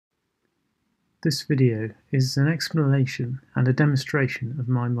This video is an explanation and a demonstration of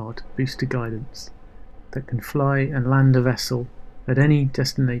my mod, Booster Guidance, that can fly and land a vessel at any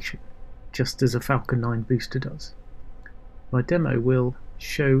destination, just as a Falcon 9 booster does. My demo will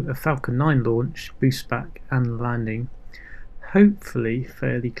show a Falcon 9 launch, boostback and landing, hopefully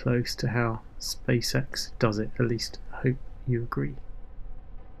fairly close to how SpaceX does it, at least I hope you agree.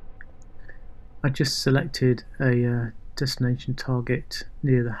 I just selected a destination target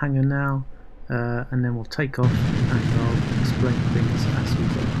near the hangar now, and then we'll take off and I'll explain things as we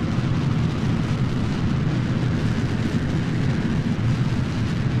go.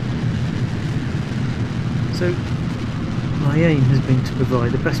 So my aim has been to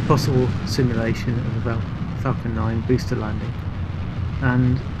provide the best possible simulation of a Falcon 9 booster landing,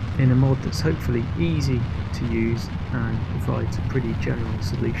 and in a mod that's hopefully easy to use and provides a pretty general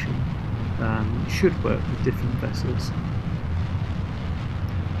solution. It should work with different vessels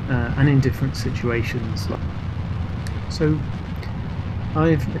and in different situations. So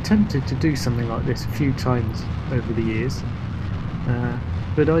I've attempted to do something like this a few times over the years,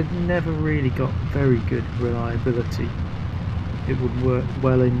 but I've never really got very good reliability. It would work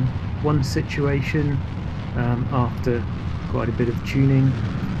well in one situation after quite a bit of tuning.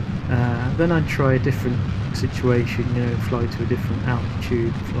 Then I'd try a different situation, fly to a different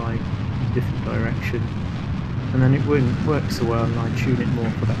altitude, fly in a different direction, and then it wouldn't work so well and I'd tune it more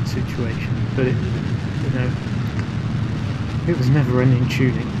for that situation. But it was never ending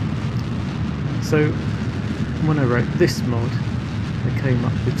tuning. So when I wrote this mod, I came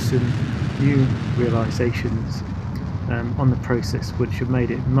up with some new realizations on the process which have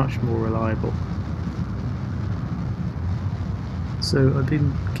made it much more reliable. So I've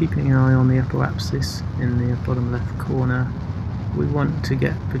been keeping an eye on the upper axis in the bottom left corner. We want to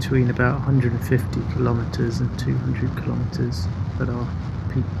get between about 150 kilometers and 200 kilometers at our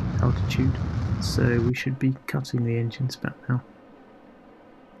peak altitude, so we should be cutting the engines back now.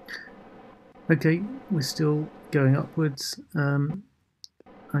 Okay, we're still going upwards. I'm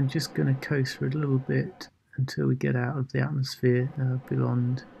just going to coast for a little bit until we get out of the atmosphere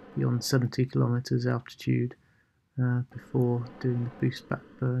beyond 70 kilometers altitude before doing the boost back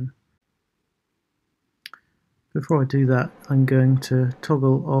burn. Before I do that, I'm going to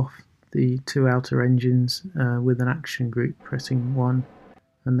toggle off the two outer engines with an action group, pressing 1,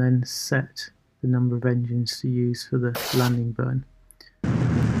 and then set the number of engines to use for the landing burn.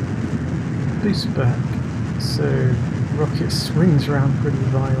 Boost back. So rocket swings around pretty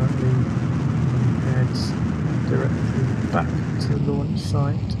violently and heads directly back to the launch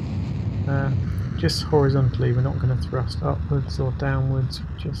site. Just horizontally, we're not going to thrust upwards or downwards,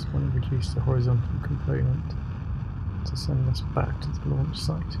 we just want to reduce the horizontal component to send us back to the launch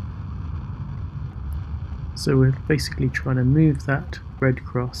site. So we're basically trying to move that red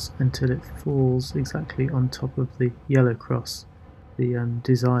cross until it falls exactly on top of the yellow cross, the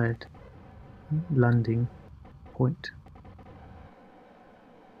desired landing point.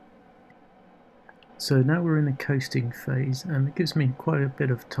 So now we're in the coasting phase, and it gives me quite a bit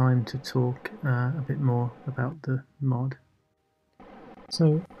of time to talk a bit more about the mod.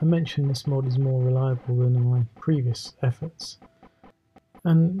 So I mentioned this mod is more reliable than my previous efforts,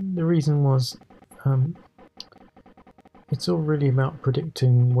 and the reason was it's all really about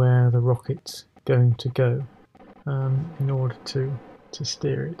predicting where the rocket's going to go in order to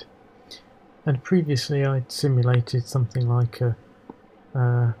steer it. And previously I'd simulated something like a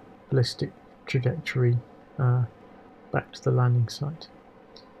ballistic trajectory back to the landing site,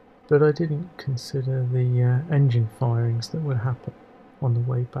 but I didn't consider the engine firings that would happen on the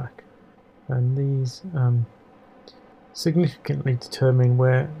way back, and these significantly determine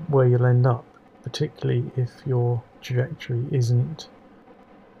where you'll end up, particularly if your trajectory isn't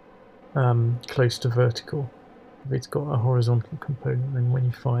close to vertical. If it's got a horizontal component, then when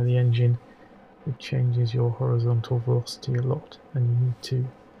you fire the engine it changes your horizontal velocity a lot, and you need to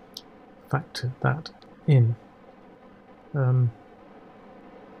factor that in.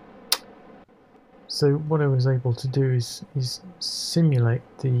 So what I was able to do is simulate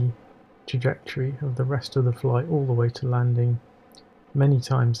the trajectory of the rest of the flight all the way to landing many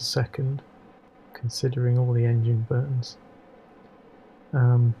times a second, considering all the engine burns,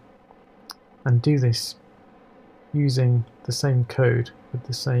 and do this using the same code with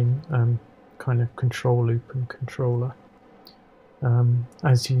the same kind of control loop and controller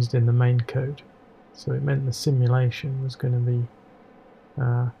as used in the main code. So it meant the simulation was going to be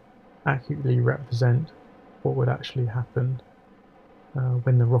accurately represent what would actually happen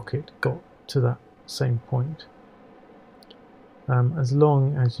when the rocket got to that same point. As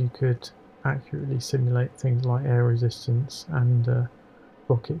long as you could accurately simulate things like air resistance and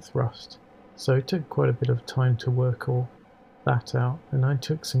rocket thrust. So it took quite a bit of time to work all that out, and I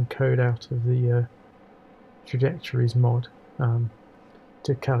took some code out of the trajectories mod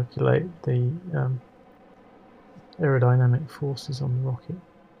to calculate the aerodynamic forces on the rocket.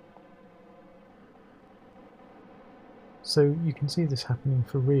 So you can see this happening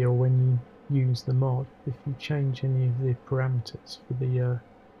for real when you use the mod. If you change any of the parameters for the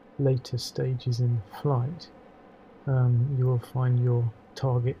later stages in flight, you will find your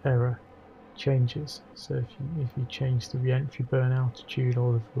target error changes. So if you change the reentry burn altitude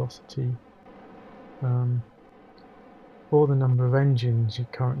or the velocity, or the number of engines you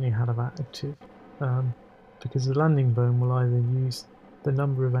currently have active, because the landing burn will either use the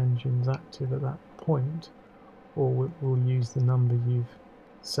number of engines active at that point, or will use the number you've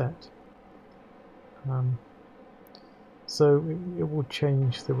set. So it will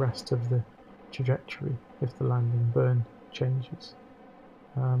change the rest of the trajectory if the landing burn changes.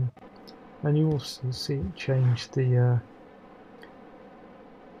 And you also see it change the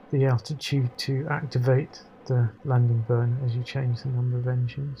altitude to activate the landing burn as you change the number of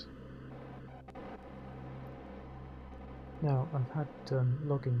engines. Now I've had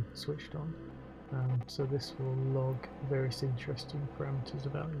logging switched on, so this will log various interesting parameters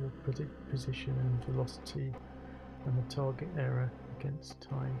about your position and velocity and the target error against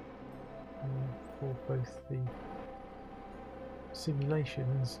time for both the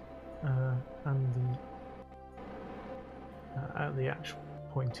simulations and at the actual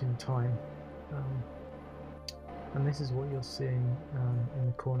point in time. And this is what you're seeing in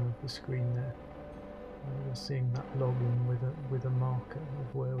the corner of the screen there. You're seeing that login with a marker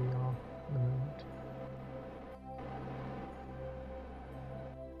of where we are at the moment.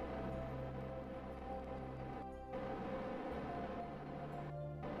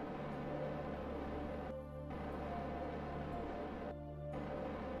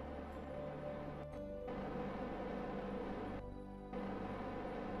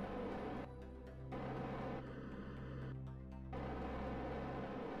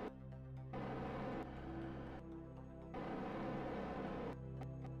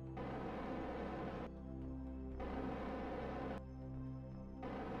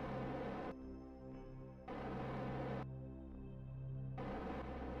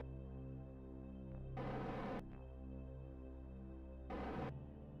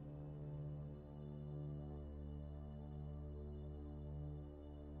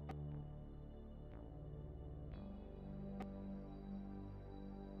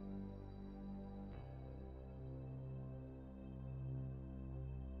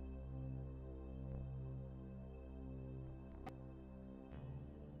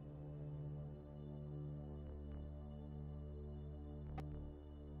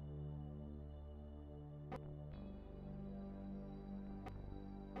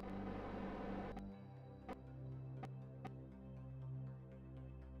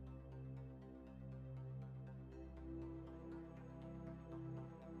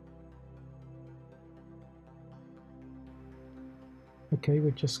 Okay,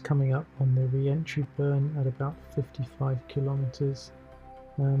 we're just coming up on the re-entry burn at about 55 kilometers.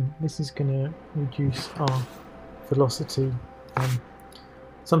 This is going to reduce our velocity,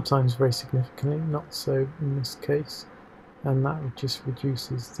 sometimes very significantly, not so in this case, and that just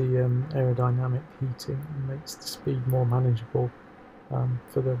reduces the aerodynamic heating and makes the speed more manageable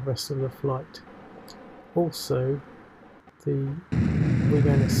for the rest of the flight. Also, we're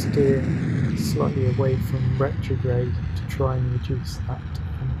going to steer slightly away from retrograde to try and reduce that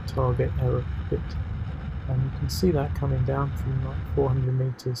target error a bit. And you can see that coming down from like 400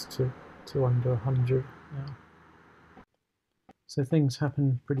 meters to under 100 now. So things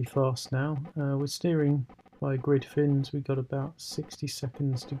happen pretty fast now. We're steering by grid fins. We've got about 60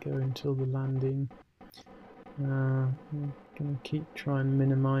 seconds to go until the landing. We're going to try and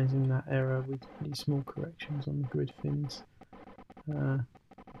minimizing that error with pretty small corrections on the grid fins.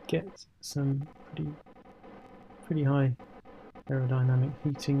 Get some pretty high aerodynamic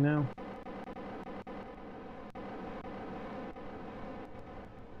heating now.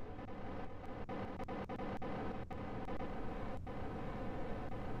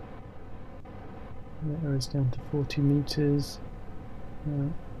 The error is down to 40 meters.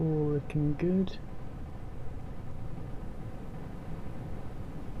 All looking good.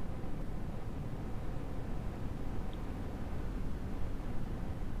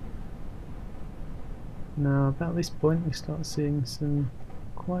 Now about this point we start seeing some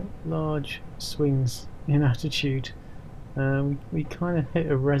quite large swings in attitude. We kind of hit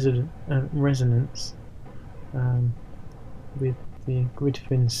a resonance with the grid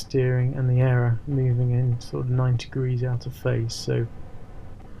fin steering and the error moving in sort of 9 degrees out of phase, so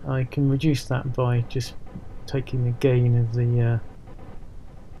I can reduce that by just taking the gain of the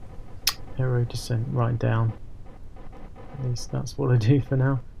aero descent right down. At least that's what I do for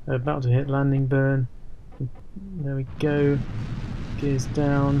now. About to hit landing burn. There we go. Gears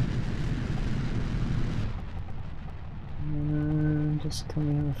down. And just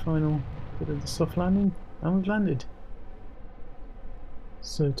coming in the final bit of the soft landing, and we've landed.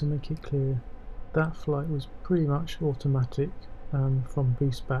 So to make it clear, that flight was pretty much automatic from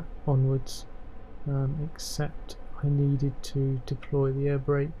Boostback onwards, except I needed to deploy the air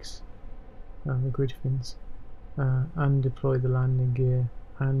brakes and the grid fins, and deploy the landing gear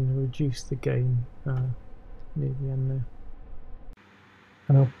and reduce the gain near the end there.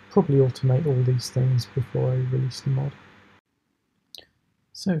 And I'll probably automate all these things before I release the mod.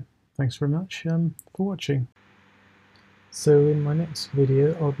 So thanks very much for watching. So in my next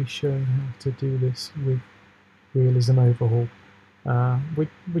video I'll be showing how to do this with Realism Overhaul,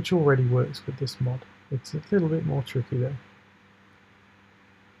 which already works with this mod. It's a little bit more tricky though.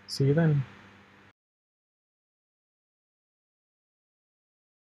 See you then.